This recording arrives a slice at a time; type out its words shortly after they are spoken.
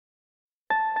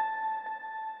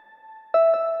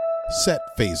Set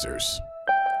Phasers,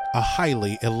 a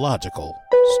highly illogical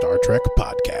Star Trek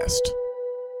podcast.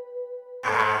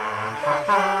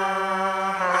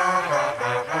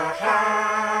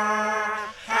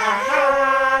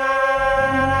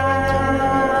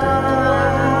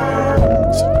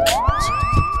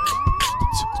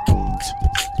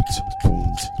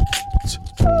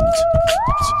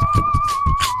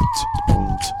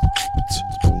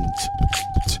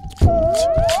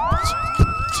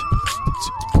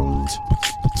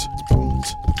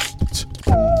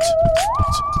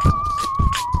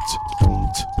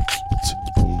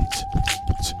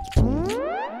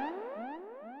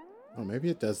 Maybe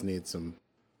it does need some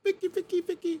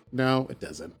Vicky. No, it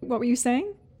doesn't. What were you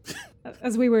saying?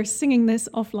 As we were singing this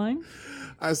offline?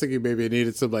 I was thinking maybe it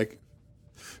needed some like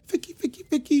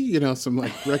Vicky, you know, some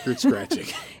like record scratching.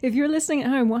 If you're listening at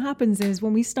home, what happens is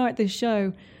when we start this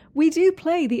show, we do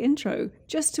play the intro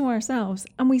just to ourselves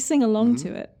and we sing along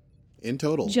to it. In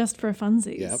total. Just for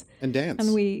funsies. Yep. And dance.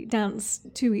 And we dance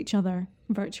to each other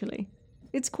virtually.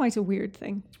 It's quite a weird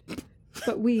thing.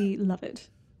 But we love it.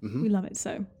 Mm-hmm. We love it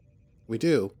so. We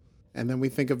do. And then we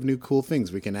think of new cool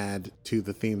things we can add to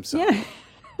the theme song. Yeah.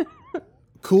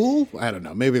 Cool? I don't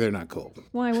know. Maybe they're not cool.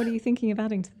 Why? What are you thinking of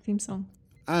adding to the theme song?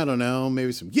 I don't know.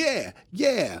 Maybe some yeah.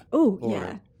 Oh,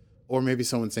 yeah. Or maybe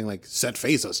someone saying like, set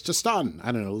phasers, just on.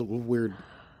 I don't know. Little weird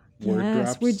word drops.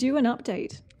 Yes, we're due an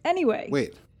update. Anyway.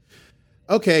 Wait.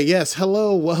 Okay, yes.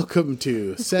 Hello. Welcome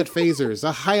to Set Phasers,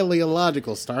 a highly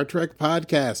illogical Star Trek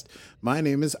podcast. My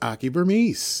name is Aki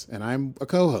Burmese, and I'm a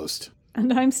co-host.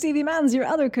 And I'm Stevie Manns, your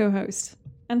other co-host.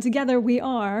 And together we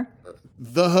are...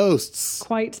 the hosts.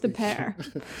 Quite the pair.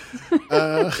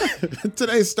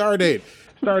 Today's Stardate.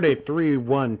 Stardate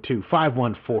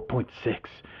 312514.6.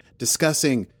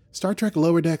 Discussing Star Trek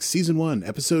Lower Decks Season 1,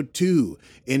 Episode 2,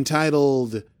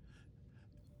 entitled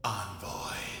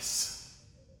Envoys.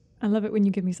 I love it when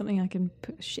you give me something I can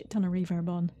put a shit ton of reverb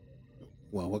on.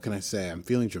 Well, what can I say? I'm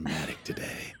feeling dramatic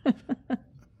today.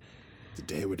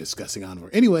 Today we're discussing Envoy.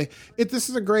 Anyway, this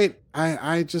is a great...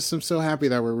 I just am so happy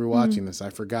that we're rewatching this.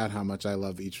 I forgot how much I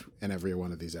love each and every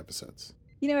one of these episodes.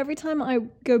 You know, every time I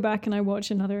go back and I watch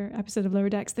another episode of Lower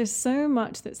Decks, there's so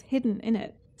much that's hidden in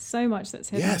it. So much that's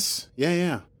hidden. Yes.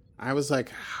 Yeah. I was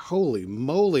like, holy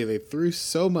moly, they threw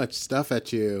so much stuff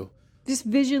at you. Just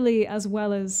visually as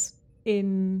well as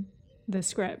in the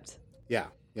script. Yeah.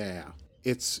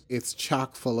 It's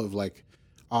chock full of like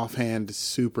offhand,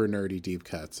 super nerdy deep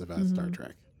cuts about Star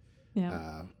Trek.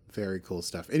 Yeah. Very cool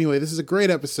stuff. Anyway, this is a great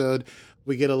episode.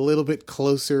 We get a little bit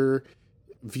closer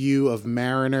view of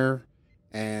Mariner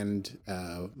and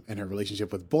her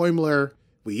relationship with Boimler.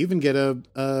 We even get a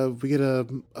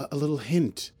little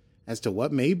hint as to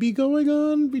what may be going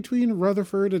on between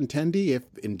Rutherford and Tendi, if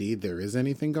indeed there is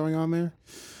anything going on there.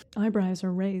 Eyebrows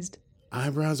are raised.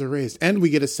 And we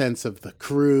get a sense of the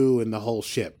crew and the whole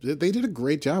ship. They did a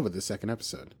great job with the second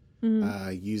episode.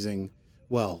 Using,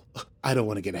 well, I don't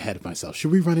want to get ahead of myself.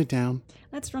 Should we run it down?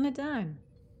 Let's run it down.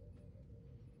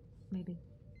 Maybe.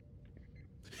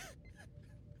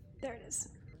 There it is.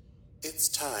 It's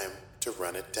time to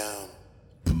run it down.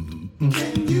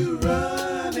 Can you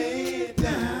run it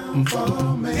down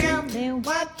for me? Tell me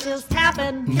what just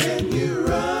happened. Can you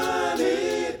run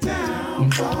it down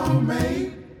for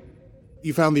me?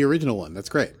 You found the original one. That's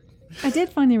great. I did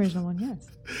find the original one,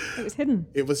 yes. It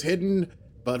was hidden.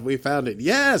 But we found it.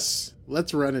 Yes!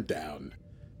 Let's run it down.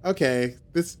 Okay,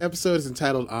 this episode is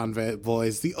entitled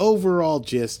Envoys. The overall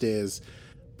gist is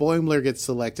Boimler gets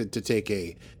selected to take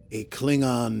a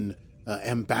Klingon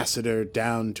ambassador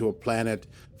down to a planet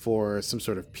for some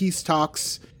sort of peace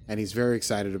talks, and he's very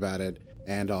excited about it,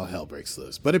 and all hell breaks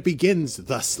loose. But it begins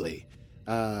thusly.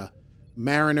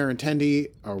 Mariner and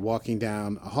Tendi are walking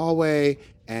down a hallway,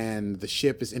 and the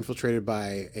ship is infiltrated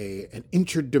by an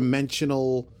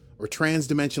interdimensional or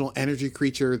transdimensional energy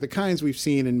creature, the kinds we've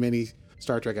seen in many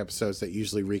Star Trek episodes that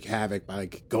usually wreak havoc by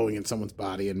like going in someone's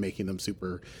body and making them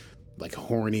super like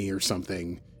horny or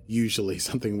something, usually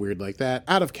something weird like that,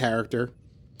 out of character.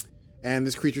 And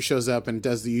this creature shows up and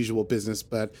does the usual business,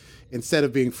 but instead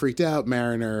of being freaked out,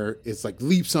 Mariner is like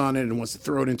leaps on it and wants to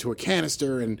throw it into a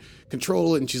canister and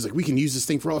control it. And she's like, we can use this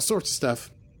thing for all sorts of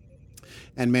stuff,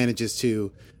 and manages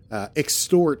to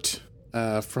extort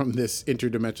from this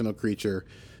interdimensional creature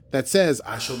that says,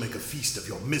 I shall make a feast of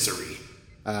your misery,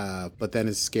 but then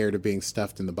is scared of being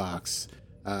stuffed in the box.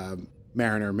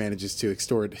 Mariner manages to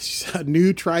extort a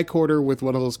new tricorder with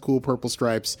one of those cool purple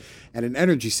stripes and an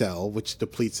energy cell, which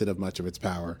depletes it of much of its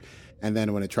power. And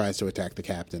then when it tries to attack the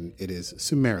captain, it is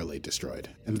summarily destroyed.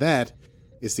 And that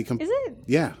is the... Is it?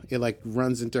 Yeah, it like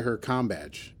runs into her comm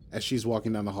badge as she's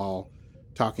walking down the hall.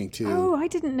 talking to. Oh, I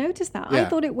didn't notice that. Yeah. I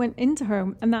thought it went into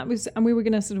her, and we were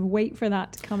going to sort of wait for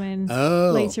that to come in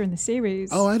later in the series.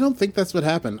 Oh, I don't think that's what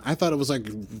happened. I thought it was like,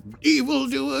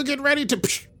 evildoer, get ready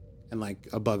to, and like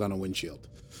a bug on a windshield,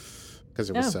 because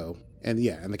it was so. And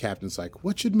and the captain's like,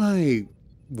 what should my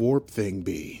warp thing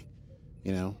be?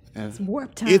 You know, and it's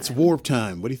warp time. It's warp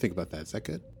time. What do you think about that? Is that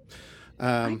good?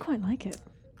 I quite like it.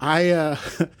 I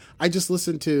just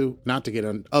listened to, not to get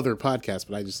on other podcasts,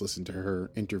 but I just listened to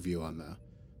her interview on the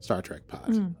Star Trek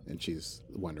pod, and she's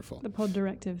wonderful. The pod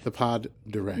directive. The pod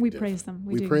directive. We praise them.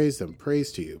 We praise them.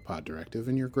 Praise to you, pod directive,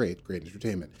 and you're great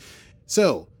entertainment.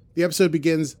 So the episode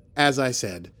begins, as I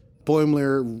said.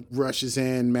 Boimler rushes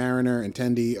in. Mariner and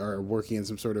Tendi are working in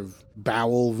some sort of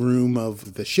bowel room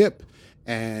of the ship.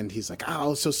 And he's like,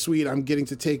 oh, so sweet. I'm getting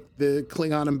to take the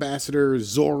Klingon ambassador,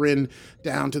 Zorin,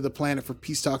 down to the planet for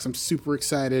peace talks. I'm super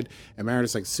excited. And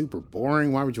Mariner's like, super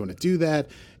boring. Why would you want to do that?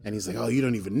 And he's like, oh, you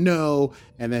don't even know.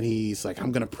 And then he's like,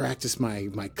 I'm going to practice my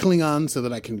Klingon so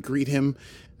that I can greet him.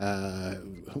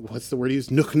 What's the word he used?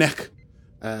 Nuknek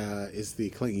is the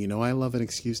Klingon. You know, I love an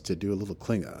excuse to do a little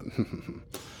Klingon.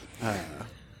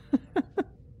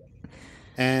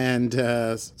 And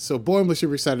so Boimler's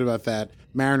super excited about that.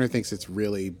 Mariner thinks it's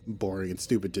really boring and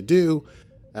stupid to do.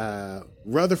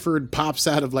 Rutherford pops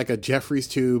out of like a Jeffries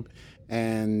tube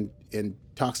and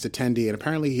talks to Tendi. And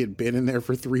apparently he had been in there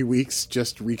for 3 weeks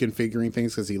just reconfiguring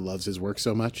things because he loves his work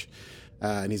so much.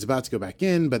 And he's about to go back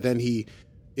in, but then he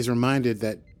is reminded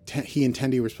that he and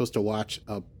Tendi were supposed to watch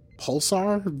a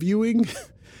pulsar viewing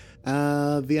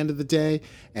the end of the day.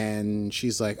 And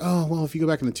she's like, oh, well, if you go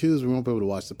back in the tubes, we won't be able to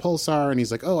watch the pulsar. And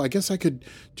he's like, oh, I guess I could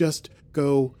just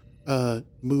go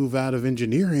move out of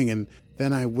engineering and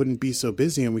then I wouldn't be so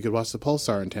busy and we could watch the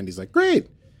pulsar. And Tendi's like, great.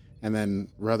 And then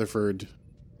Rutherford,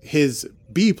 his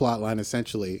B plot line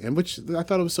essentially, and which I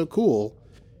thought it was so cool,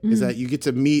 is that you get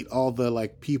to meet all the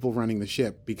like people running the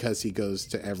ship because he goes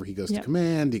to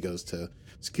command, he goes to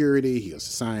security, he goes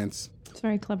to science. It's a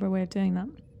very clever way of doing that.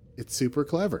 It's super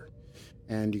clever.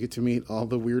 And you get to meet all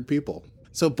the weird people.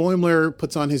 So Boimler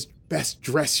puts on his best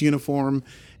dress uniform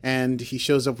and he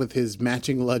shows up with his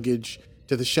matching luggage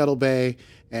to the shuttle bay,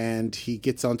 and he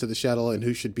gets onto the shuttle, and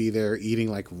who should be there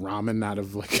eating like ramen out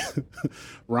of like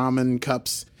ramen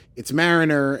cups? It's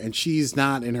Mariner, and she's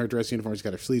not in her dress uniform. She's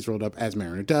got her sleeves rolled up as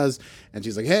Mariner does. And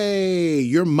she's like, hey,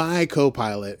 you're my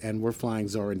co-pilot. And we're flying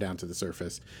Zorin down to the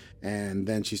surface. And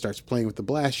then she starts playing with the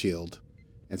blast shield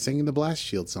and singing the blast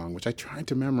shield song, which I tried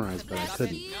to memorize, but I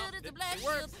couldn't.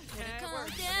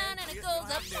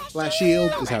 Blast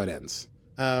shield is how it ends.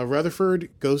 Rutherford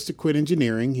goes to quit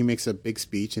engineering. He makes a big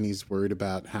speech, and he's worried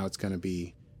about how it's going to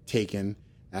be taken.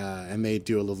 And they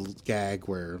do a little gag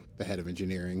where the head of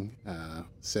engineering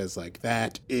says, like,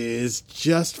 that is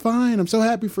just fine. I'm so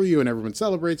happy for you. And everyone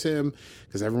celebrates him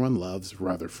because everyone loves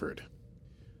Rutherford.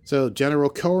 So General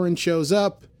Corin shows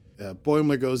up.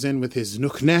 Boimler goes in with his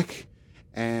Nuknek,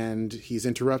 and he's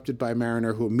interrupted by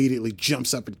Mariner, who immediately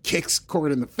jumps up and kicks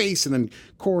Corin in the face. And then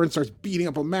Corin starts beating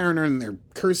up on Mariner, and they're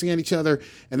cursing at each other.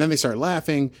 And then they start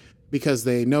laughing because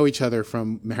they know each other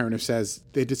from, Mariner says,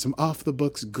 they did some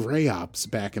off-the-books gray ops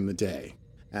back in the day.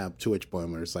 To which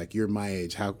Boimler's like, you're my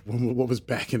age. What was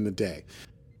back in the day?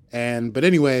 But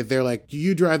anyway, they're like,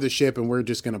 you drive the ship and we're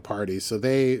just going to party. So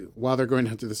while they're going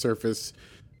down to the surface,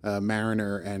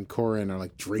 Mariner and Corin are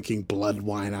like drinking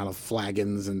bloodwine out of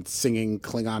flagons and singing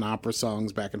Klingon opera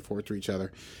songs back and forth to each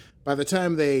other. By the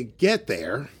time they get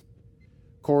there,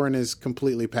 Corin is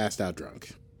completely passed out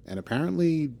drunk and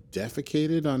apparently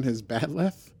defecated on his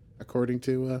badleth, according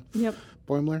to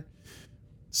Boimler.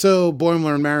 So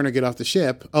Boimler and Mariner get off the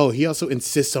ship. Oh, he also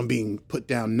insists on being put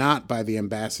down not by the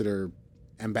embassy,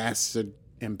 ambassador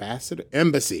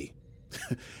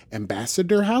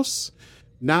house,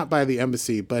 not by the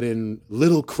embassy, but in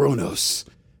Little Kronos.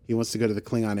 He wants to go to the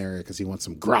Klingon area because he wants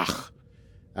some grach.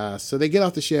 So they get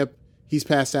off the ship. He's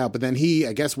passed out, but then he,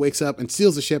 I guess, wakes up and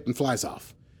steals the ship and flies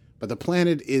off. But the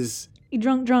planet is... He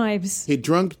drunk drives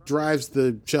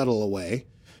the shuttle away.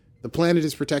 The planet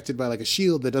is protected by like a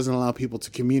shield that doesn't allow people to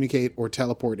communicate or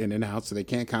teleport in and out, so they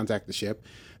can't contact the ship.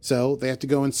 So they have to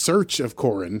go in search of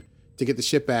Corin to get the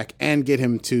ship back and get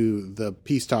him to the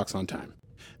peace talks on time.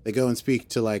 They go and speak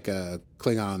to like a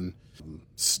Klingon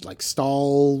like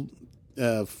stall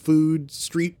food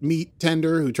street meat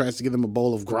tender who tries to give them a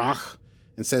bowl of grach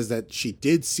and says that she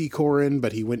did see Corin,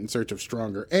 but he went in search of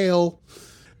stronger ale.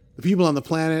 The people on the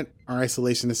planet are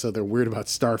isolationists, so they're weird about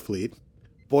Starfleet.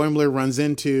 Boimler runs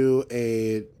into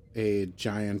a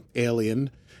giant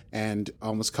alien and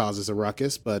almost causes a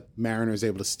ruckus, but Mariner is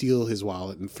able to steal his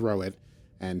wallet and throw it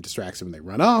and distracts him, and they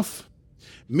run off.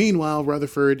 Meanwhile,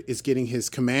 Rutherford is getting his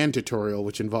command tutorial,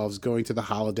 which involves going to the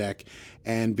holodeck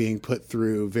and being put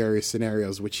through various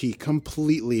scenarios, which he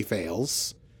completely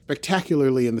fails.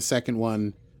 Spectacularly in the second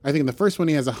one. I think in the first one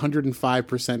he has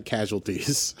 105%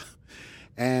 casualties.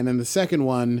 And in the second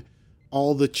one,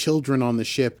 all the children on the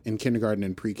ship in kindergarten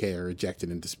and pre-K are ejected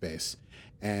into space.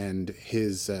 And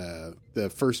his the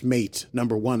first mate,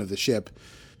 number 1 of the ship,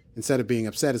 instead of being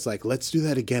upset, is like, let's do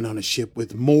that again on a ship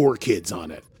with more kids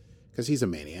on it. Because he's a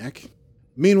maniac.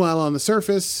 Meanwhile, on the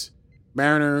surface,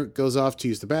 Mariner goes off to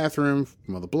use the bathroom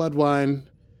from all the bloodwine.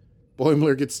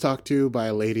 Boimler gets talked to by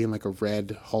a lady in like a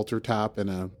red halter top and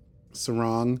a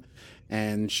sarong.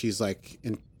 And she's like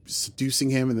seducing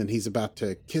him, and then he's about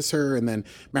to kiss her. And then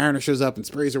Mariner shows up and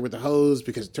sprays her with a hose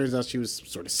because it turns out she was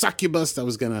sort of succubus that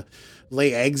was going to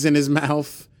lay eggs in his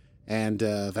mouth. And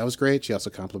that was great. She also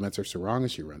compliments her sarong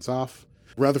as she runs off.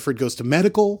 Rutherford goes to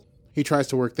medical. He tries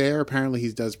to work there. Apparently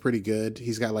he does pretty good.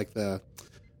 He's got like the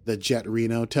Jet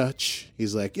Reno touch.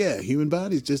 He's like, yeah, human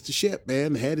body's just a ship,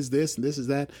 man. The head is this and this is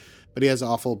that. But he has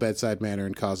awful bedside manner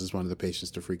and causes one of the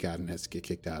patients to freak out and has to get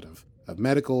kicked out of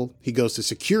medical. He goes to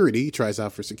security, tries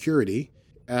out for security.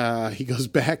 He goes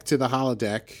back to the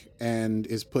holodeck and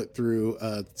is put through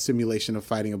a simulation of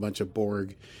fighting a bunch of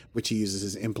Borg, which he uses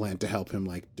his implant to help him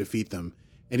like defeat them.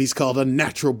 And he's called a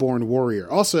natural born warrior.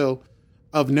 Also,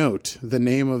 of note, the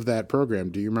name of that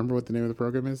program. Do you remember what the name of the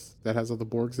program is that has all the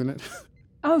Borgs in it?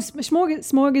 Oh,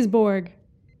 Smorgasborg.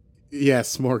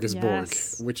 Yes, Smorgasborg,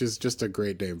 Yes. which is just a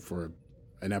great name for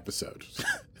an episode.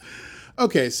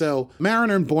 Okay, so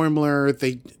Mariner and Boimler,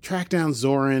 they track down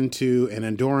Zoran to an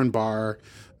Andoran bar.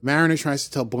 Mariner tries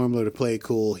to tell Boimler to play it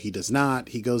cool. He does not.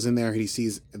 He goes in there and he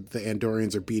sees the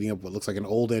Andorians are beating up what looks like an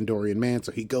old Andorian man.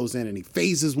 So he goes in and he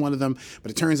phases one of them.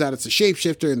 But it turns out it's a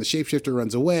shapeshifter, and the shapeshifter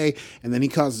runs away. And then he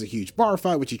causes a huge bar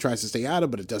fight, which he tries to stay out of,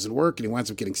 but it doesn't work. And he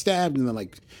winds up getting stabbed and then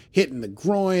like hit in the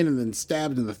groin and then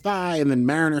stabbed in the thigh. And then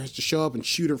Mariner has to show up and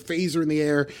shoot her phaser in the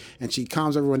air. And she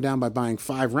calms everyone down by buying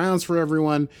 5 rounds for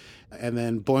everyone. And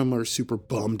then Boimler's super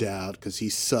bummed out because he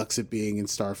sucks at being in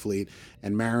Starfleet.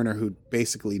 And Mariner, who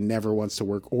basically never wants to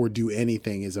work or do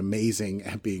anything, is amazing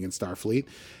at being in Starfleet.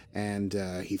 And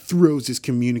he throws his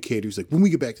communicator. He's like, when we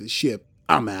get back to the ship,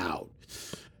 I'm out.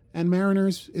 And Mariner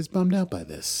is bummed out by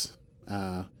this.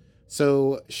 I'm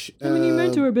a new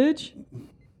mentor, bitch.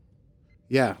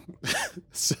 Yeah.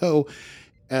 So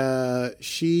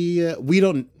we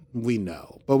don't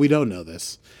know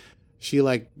this.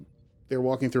 She they're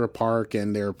walking through a park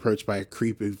and they're approached by a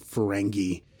creepy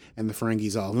Ferengi, and the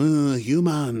Ferengi's all,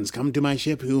 humans, come to my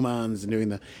ship, humans, and doing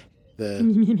the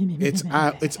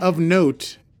it's of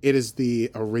note. It is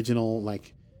the original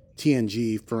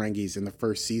TNG Ferengis in the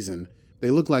first season.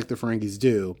 They look like the Ferengis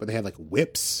do, but they had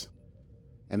whips,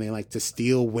 and they like to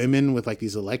steal women with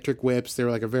these electric whips. They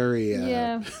were a very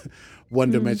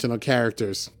one-dimensional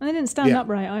characters. And they didn't stand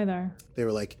upright either. They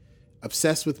were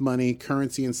obsessed with money,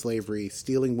 currency, and slavery,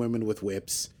 stealing women with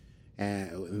whips,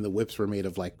 and the whips were made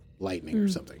of lightning or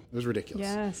something. It was ridiculous.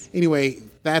 Yes. Anyway,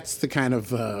 that's the kind of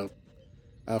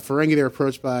Ferengi they're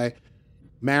approached by.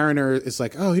 Mariner is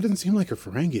like, oh, he doesn't seem like a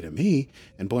Ferengi to me.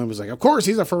 And Boimler was like, of course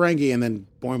he's a Ferengi. And then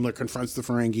Boimler confronts the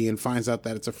Ferengi and finds out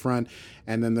that it's a front.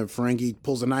 And then the Ferengi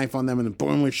pulls a knife on them, and then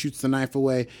Boimler shoots the knife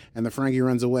away, and the Ferengi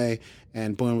runs away.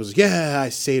 And Boimler was like, yeah, I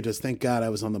saved us. Thank God I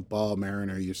was on the ball,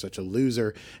 Mariner. You're such a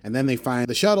loser. And then they find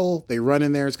the shuttle. They run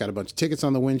in there. It's got a bunch of tickets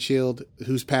on the windshield.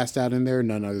 Who's passed out in there?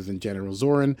 None other than General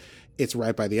Zoran. It's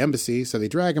right by the embassy. So they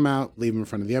drag him out, leave him in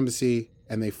front of the embassy,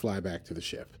 and they fly back to the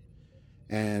ship.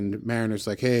 And Mariner's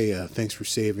like, hey, thanks for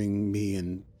saving me,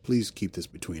 and please keep this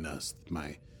between us,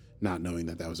 my not knowing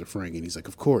that was a Ferengi. And he's like,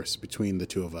 of course, between the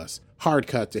two of us. Hard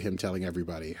cut to him telling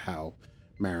everybody how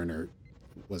Mariner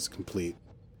was complete,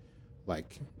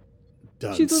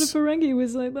 dunce. She thought a Ferengi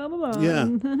was blah, blah, blah. Yeah.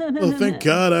 Oh, thank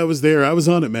God I was there. I was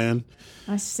on it, man.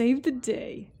 I saved the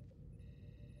day.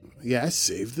 Yeah, I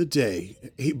saved the day.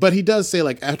 But he does say,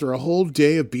 after a whole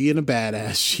day of being a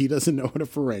badass, she doesn't know what a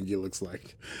Ferengi looks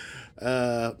like.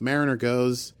 Mariner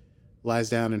lies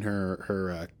down in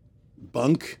her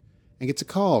bunk, and gets a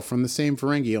call from the same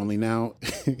Ferengi, only now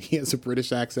he has a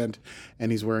British accent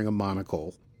and he's wearing a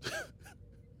monocle.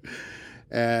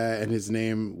 And his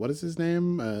name, what is his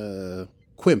name?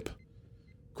 Quimp.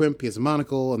 He has a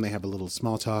monocle, and they have a little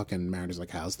small talk, and Mariner's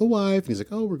like, how's the wife? And he's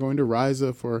like, oh, we're going to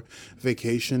Ryza for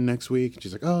vacation next week. And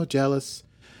she's like, oh, jealous.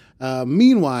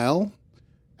 Meanwhile,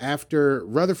 after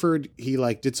Rutherford, he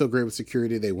did so great with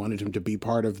security, they wanted him to be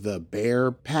part of the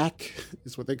Bear Pack,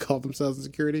 is what they call themselves in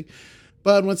security.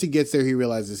 But once he gets there, he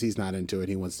realizes he's not into it.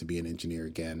 He wants to be an engineer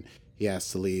again. He has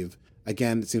to leave.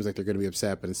 Again, it seems like they're going to be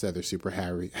upset, but instead they're super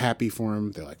happy for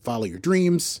him. They're like, follow your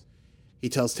dreams. he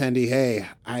tells Tendi, hey,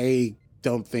 I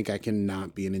don't think I can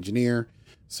not be an engineer,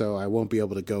 so I won't be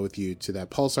able to go with you to that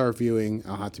pulsar viewing.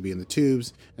 I'll have to be in the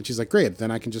tubes. And she's like, great,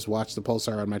 then I can just watch the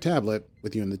pulsar on my tablet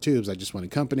with you in the tubes. I just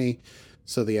wanted company.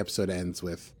 So the episode ends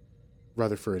with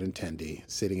Rutherford and Tendi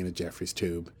sitting in a Jeffries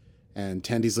tube. And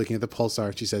Tendi's looking at the pulsar,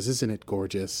 and she says, isn't it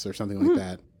gorgeous? Or something like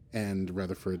that. And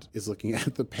Rutherford is looking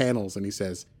at the panels, and he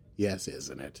says, yes,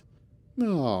 isn't it?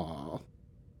 Aww.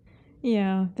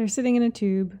 Yeah, they're sitting in a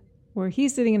tube, or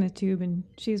he's sitting in a tube, and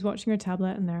she's watching her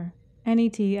tablet, and they're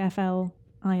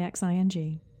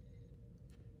NETFLIXING.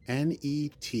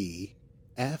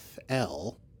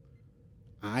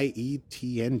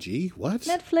 NETFLIETNG? What?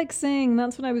 Netflixing,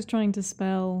 that's what I was trying to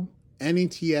spell.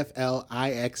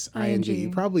 NETFLIXING. You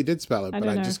probably did spell it, but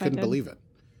I just couldn't believe it.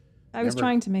 I was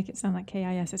trying to make it sound like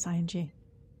KISSING.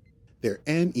 They're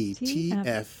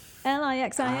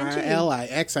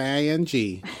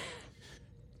NETFLIXING.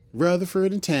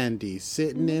 Rutherford and Tendi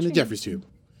sitting in a Jeffries tube.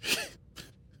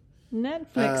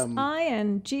 Netflix,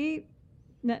 ING.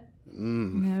 No.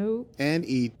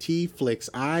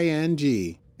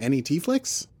 NETFLIXING.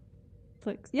 NETFlix?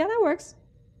 Flix. Yeah, that works.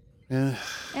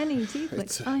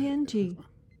 NETFLIXING.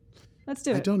 Let's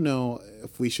do it. I don't know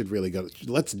if we should really go.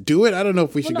 Let's do it. I don't know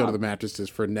if we should go to the mattresses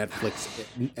for Netflix,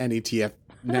 NETF,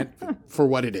 for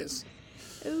what it is.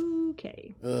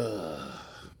 Okay.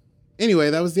 Anyway,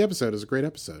 that was the episode. It was a great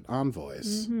episode.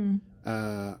 Envoys.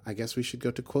 I guess we should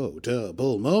go to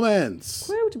quotable moments.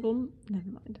 Never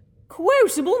mind.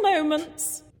 Quotable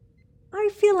moments. I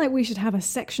feel like we should have a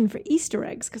section for Easter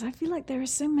eggs, because I feel like there are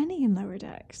so many in Lower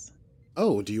Decks.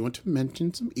 Oh, do you want to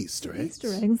mention some Easter eggs?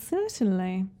 Easter eggs,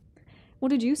 certainly. What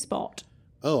did you spot?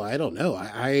 Oh, I don't know.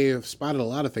 I have spotted a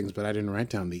lot of things, but I didn't write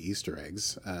down the Easter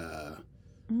eggs.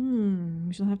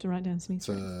 We shall have to write down some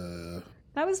Easter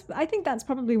eggs. I think that's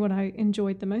probably what I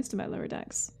enjoyed the most about Lower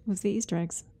Decks, was the Easter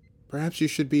eggs. Perhaps you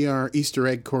should be our Easter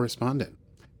egg correspondent.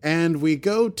 And we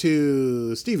go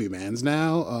to Stevie Mans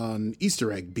now on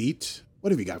Easter egg beat.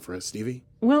 What have you got for us, Stevie?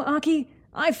 Well, Aki,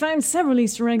 I found several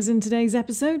Easter eggs in today's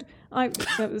episode. Never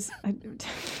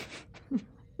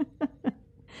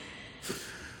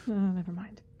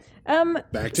mind.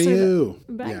 Back to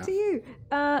you.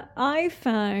 I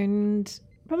found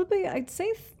probably, I'd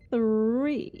say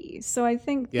 3. So I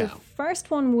think the first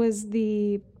one was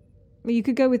you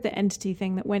could go with the entity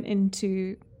thing that went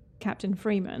into Captain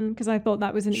Freeman, because I thought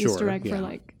that was an Easter egg for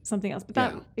like something else,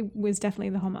 but it was definitely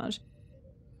the homage.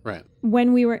 Right.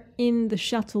 When we were in the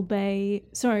shuttle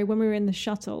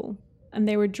and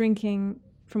they were drinking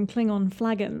from Klingon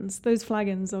flagons, those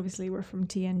flagons obviously were from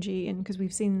TNG, and because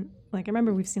we've seen a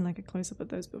close-up of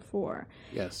those before.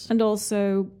 Yes. And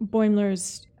also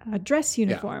Boimler's dress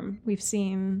uniform. We've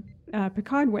seen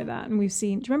Picard wear that, and we've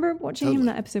seen, do you remember watching him in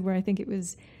that episode where I think it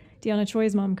was Deanna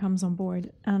Troi's mom comes on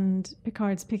board and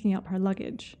Picard's picking up her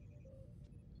luggage?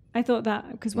 I thought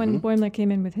that, because when Boimler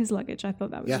came in with his luggage, I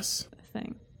thought that was a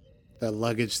thing. The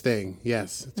luggage thing,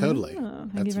 yes, totally.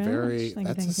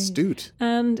 That's astute.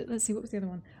 And let's see, what was the other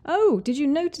one? Oh, did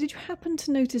you happen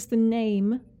to notice the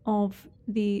name of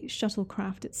the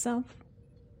shuttlecraft itself?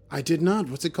 I did not.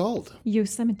 What's it called?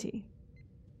 Yosemite.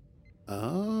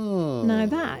 Oh. Now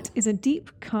that is a deep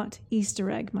cut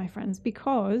Easter egg, my friends,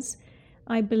 because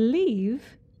I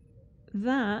believe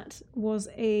that was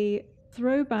a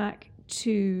throwback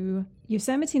to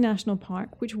Yosemite National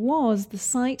Park, which was the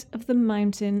site of the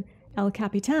mountain El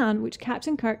Capitan, which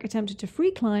Captain Kirk attempted to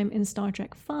free climb in Star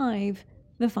Trek V,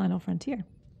 The Final Frontier.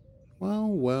 Well.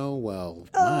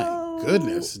 My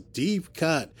goodness. Deep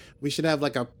cut. We should have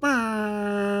like a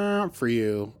for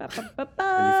you. When you find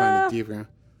a deep cut.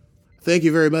 Thank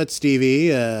you very much, Stevie.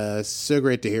 So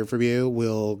great to hear from you.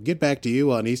 We'll get back to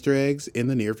you on Easter eggs in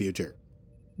the near future.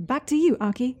 Back to you,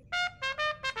 Aki.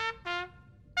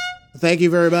 Thank you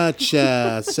very much.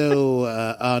 On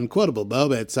Quotable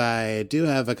Moments, I do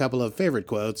have a couple of favorite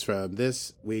quotes from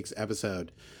this week's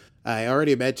episode. I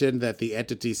already mentioned that the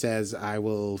entity says, I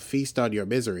will feast on your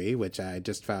misery, which I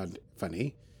just found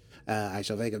funny. I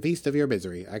shall make a feast of your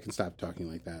misery. I can stop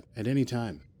talking like that at any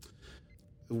time.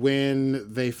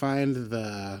 When they find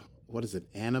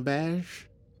Anabash?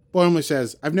 Boimler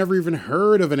says, I've never even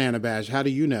heard of an Anabash. How do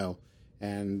you know?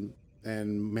 And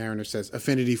Mariner says,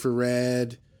 affinity for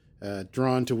red.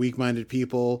 Drawn to weak-minded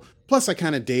people. Plus, I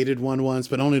kind of dated one once,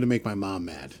 but only to make my mom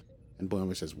mad. And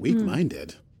Boimler says,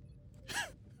 weak-minded?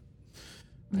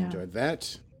 I enjoyed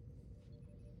that.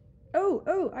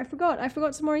 Oh, I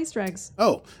forgot some more Easter eggs.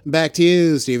 Oh, back to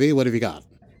you, Stevie. What have you got?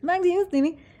 Back to you,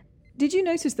 Stevie. Did you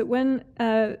notice that when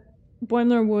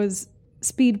Boimler was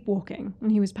speed walking,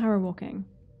 when he was power walking,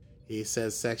 He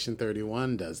says Section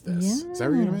 31 does this. Yes, Is that what you're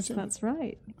going to mention? That's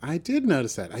right. I did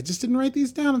notice that. I just didn't write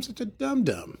these down. I'm such a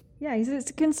dum-dum. Yeah, he says it's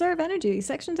to conserve energy.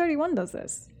 Section 31 does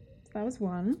this. That was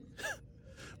one.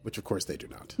 Which, of course, they do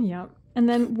not. Yeah. And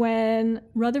then when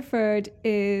Rutherford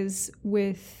is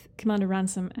with Commander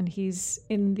Ransom and he's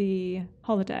in the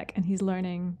holodeck and he's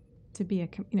learning to be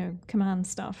command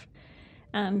stuff,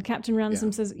 and Captain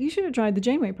Ransom says, you should have tried the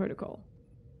Janeway Protocol.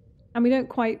 And we don't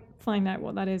quite find out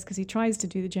what that is because he tries to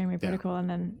do the Janeway Protocol and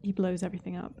then he blows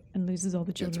everything up and loses all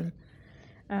the children.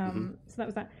 That's right. So that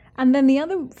was that. And then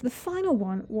the final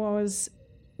one was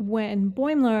when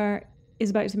Boimler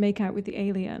is about to make out with the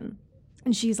alien.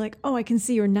 And she's like, oh, I can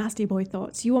see your nasty boy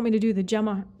thoughts. You want me to do the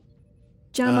Jamaharan.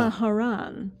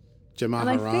 Jamaharan. And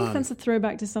I think that's a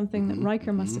throwback to something that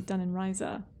Riker must have done in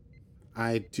Risa.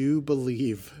 I do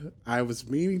believe. I was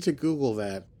meaning to Google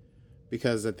that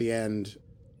because at the end,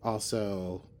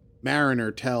 also,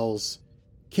 Mariner tells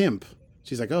Kimp,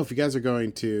 she's like, oh, if you guys are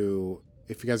going to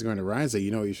Risa,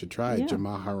 you know what you should try,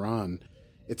 Jamaharan.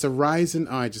 It's a Ryzen.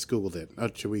 Oh, I just Googled it. Oh,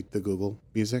 should we the Google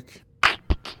music?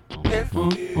 If you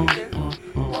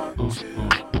want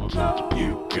to know,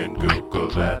 you can Google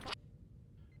that.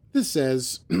 This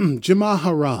says,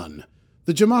 Jamaharan.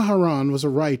 The Jamaharan was a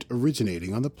rite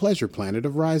originating on the pleasure planet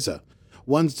of Risa.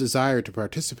 One's desire to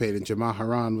participate in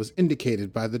Jamaharan was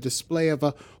indicated by the display of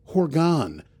a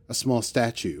Horgan, a small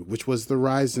statue, which was the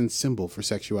Ryzen symbol for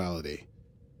sexuality.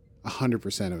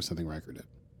 100% it was something Riker did.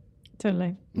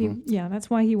 Totally.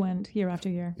 That's why he went year after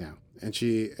year. Yeah.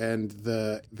 And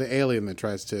the alien that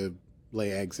tries to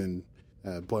lay eggs in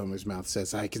Boimler's mouth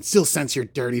says, I can still sense your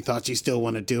dirty thoughts. You still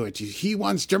want to do it. He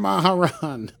wants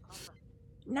Jamaharan.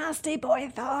 Nasty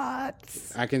boy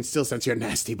thoughts. I can still sense your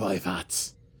nasty boy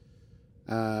thoughts.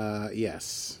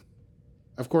 Yes.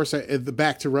 Of course,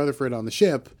 back to Rutherford on the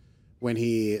ship when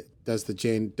he does the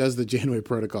Janeway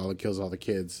Protocol and kills all the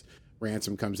kids.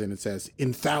 Ransom comes in and says,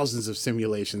 in thousands of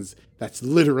simulations, that's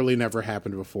literally never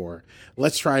happened before.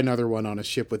 Let's try another one on a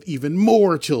ship with even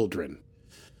more children.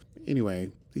 Anyway,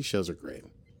 these shows are great.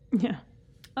 Yeah.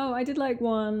 Oh, I did like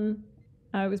one.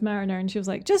 It was Mariner, and she was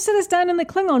like, just sit us down in the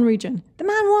Klingon region. The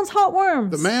man wants hot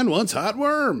worms. The man wants hot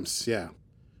worms. Yeah.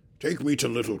 Take me to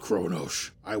little Kronos.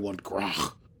 I want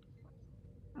grach.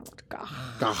 I want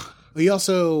grach. Grach. He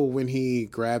also, when he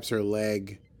grabs her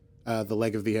leg, the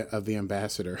leg of the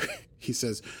ambassador, he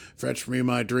says, fetch me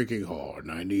my drinking horn.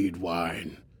 I need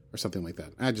wine. Or something like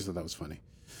that. I just thought that was funny.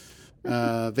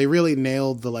 They really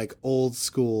nailed the old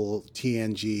school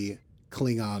TNG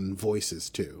Klingon voices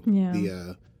too.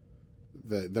 Yeah.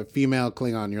 The female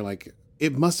Klingon, you're like,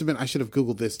 it must have been, I should have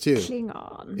Googled this too.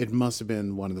 Klingon. It must have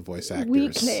been one of the voice actors.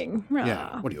 Weakling.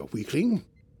 Yeah. What are you, a weakling?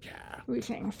 Yeah.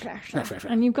 Weakling. Flash.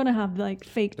 And you've got to have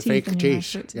fake teeth fake in your teeth, mouth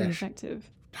for it to be effective.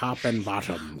 Top and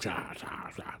bottom.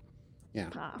 Yeah.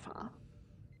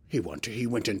 He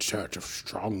went in search of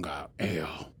stronger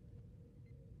ale.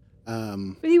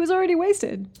 But he was already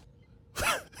wasted.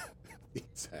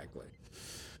 Exactly.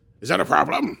 Is that a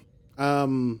problem?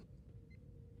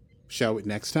 Shall we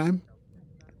next time?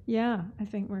 Yeah, I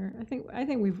think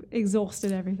we've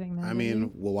exhausted everything now. I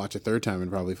mean, we'll watch a third time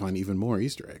and probably find even more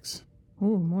Easter eggs.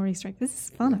 Oh, more Easter eggs. This is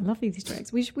fun. I love these Easter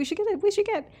eggs. We should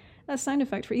get a sound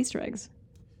effect for Easter eggs.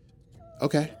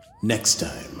 Okay. Next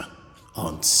time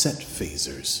on Set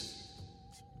Phasers.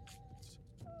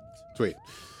 Sweet.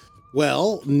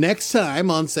 Well, next time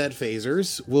on Set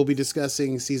Phasers, we'll be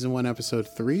discussing Season 1, Episode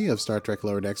 3 of Star Trek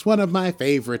Lower Decks. One of my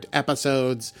favorite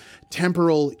episodes,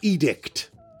 Temporal Edict.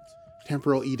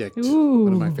 Temporal Edict. Ooh.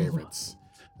 One of my favorites.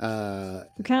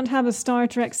 We can't have a Star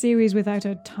Trek series without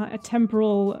a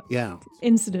temporal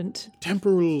incident.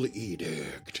 Temporal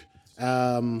Edict.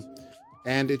 And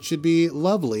it should be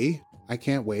lovely. I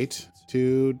can't wait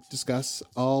to discuss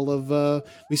all of...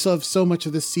 we still have so much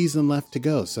of this season left to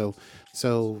go, so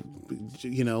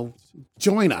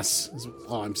join us, is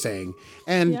all I'm saying.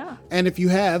 And if you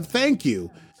have, thank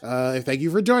you. Thank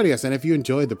you for joining us. And if you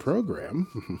enjoyed the program,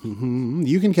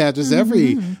 you can catch us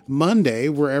every Monday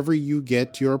wherever you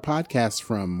get your podcasts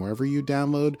from, wherever you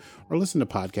download or listen to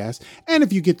podcasts. And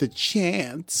if you get the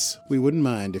chance, we wouldn't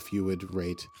mind if you would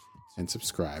rate and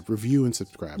subscribe, review and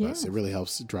subscribe us. It really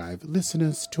helps drive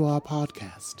listeners to our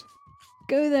podcast.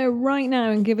 Go there right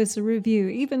now and give us a review.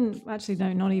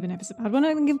 Not even if it's a bad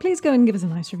one. Please go and give us a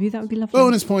nice review. That would be lovely.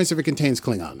 Bonus points if it contains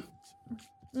Klingon.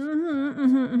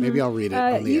 Maybe I'll read it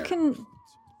on the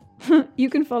air. You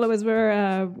can follow us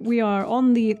where we are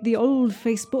on the old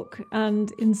Facebook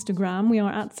and Instagram. We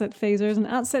are at Set Phasers and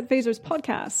at Set Phasers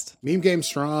Podcast. Meme Game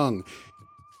Strong.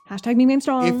 Hashtag Meme Game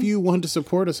Strong. If you want to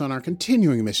support us on our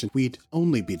continuing mission, we'd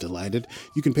only be delighted.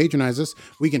 You can patronize us.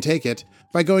 We can take it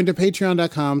by going to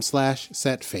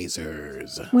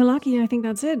patreon.com/setphasers. Well, Aki, I think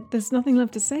that's it. There's nothing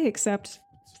left to say except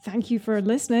thank you for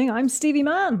listening. I'm Stevie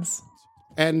Mans.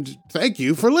 And thank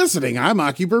you for listening. I'm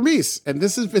Aki Burmese, and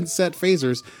this has been Set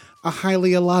Phasers, a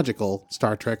highly illogical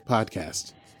Star Trek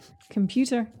podcast.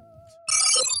 Computer.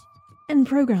 End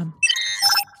program.